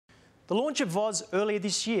The launch of VOZ earlier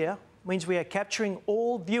this year means we are capturing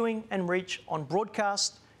all viewing and reach on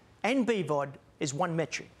broadcast and BVOD as one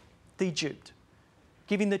metric, the duped,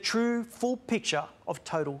 giving the true full picture of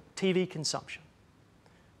total TV consumption.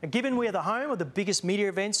 And given we are the home of the biggest media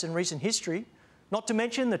events in recent history, not to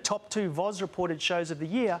mention the top 2 VOZ reported shows of the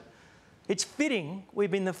year, it's fitting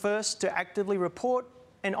we've been the first to actively report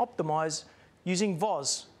and optimise using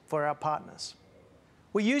VOZ for our partners.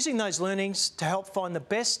 We're using those learnings to help find the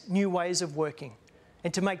best new ways of working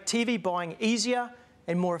and to make TV buying easier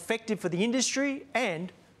and more effective for the industry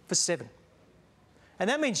and for Seven. And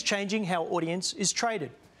that means changing how audience is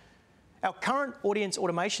traded. Our current audience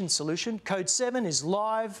automation solution, Code7, is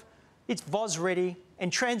live, it's VOZ ready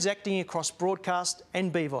and transacting across broadcast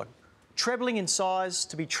and BVOD, trebling in size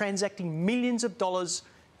to be transacting millions of dollars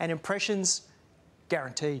and impressions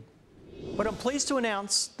guaranteed. But I'm pleased to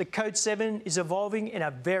announce that Code7 is evolving in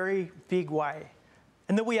a very big way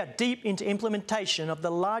and that we are deep into implementation of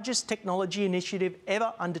the largest technology initiative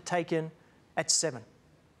ever undertaken at Seven.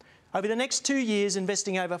 Over the next 2 years,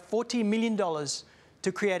 investing over $40 million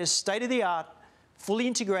to create a state-of-the-art, fully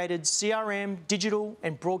integrated CRM, digital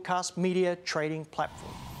and broadcast media trading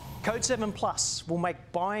platform. Code7 Plus will make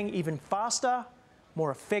buying even faster,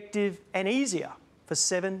 more effective and easier for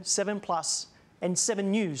Seven, 7plus and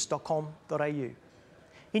 7news.com.au,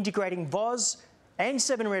 integrating VOZ and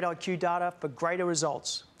 7 Red IQ data for greater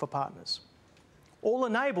results for partners. All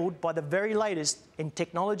enabled by the very latest in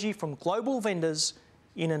technology from global vendors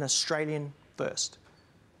in an Australian first.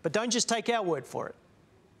 But don't just take our word for it.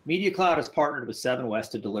 Media Cloud has partnered with Seven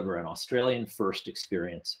West to deliver an Australian-first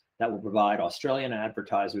experience that will provide Australian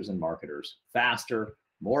advertisers and marketers faster,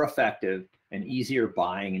 more effective, and easier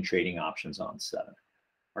buying and trading options on Seven.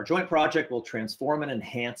 Our joint project will transform and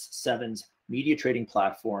enhance Seven's media trading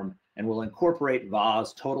platform and will incorporate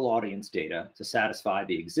VOZ total audience data to satisfy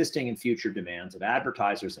the existing and future demands of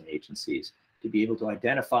advertisers and agencies to be able to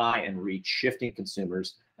identify and reach shifting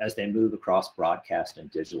consumers as they move across broadcast and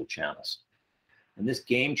digital channels. And this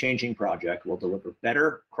game-changing project will deliver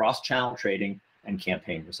better cross-channel trading and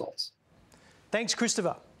campaign results. Thanks,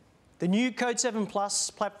 Christopher. The new Code7 Plus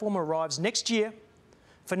platform arrives next year.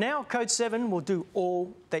 For now, Code7 will do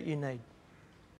all that you need.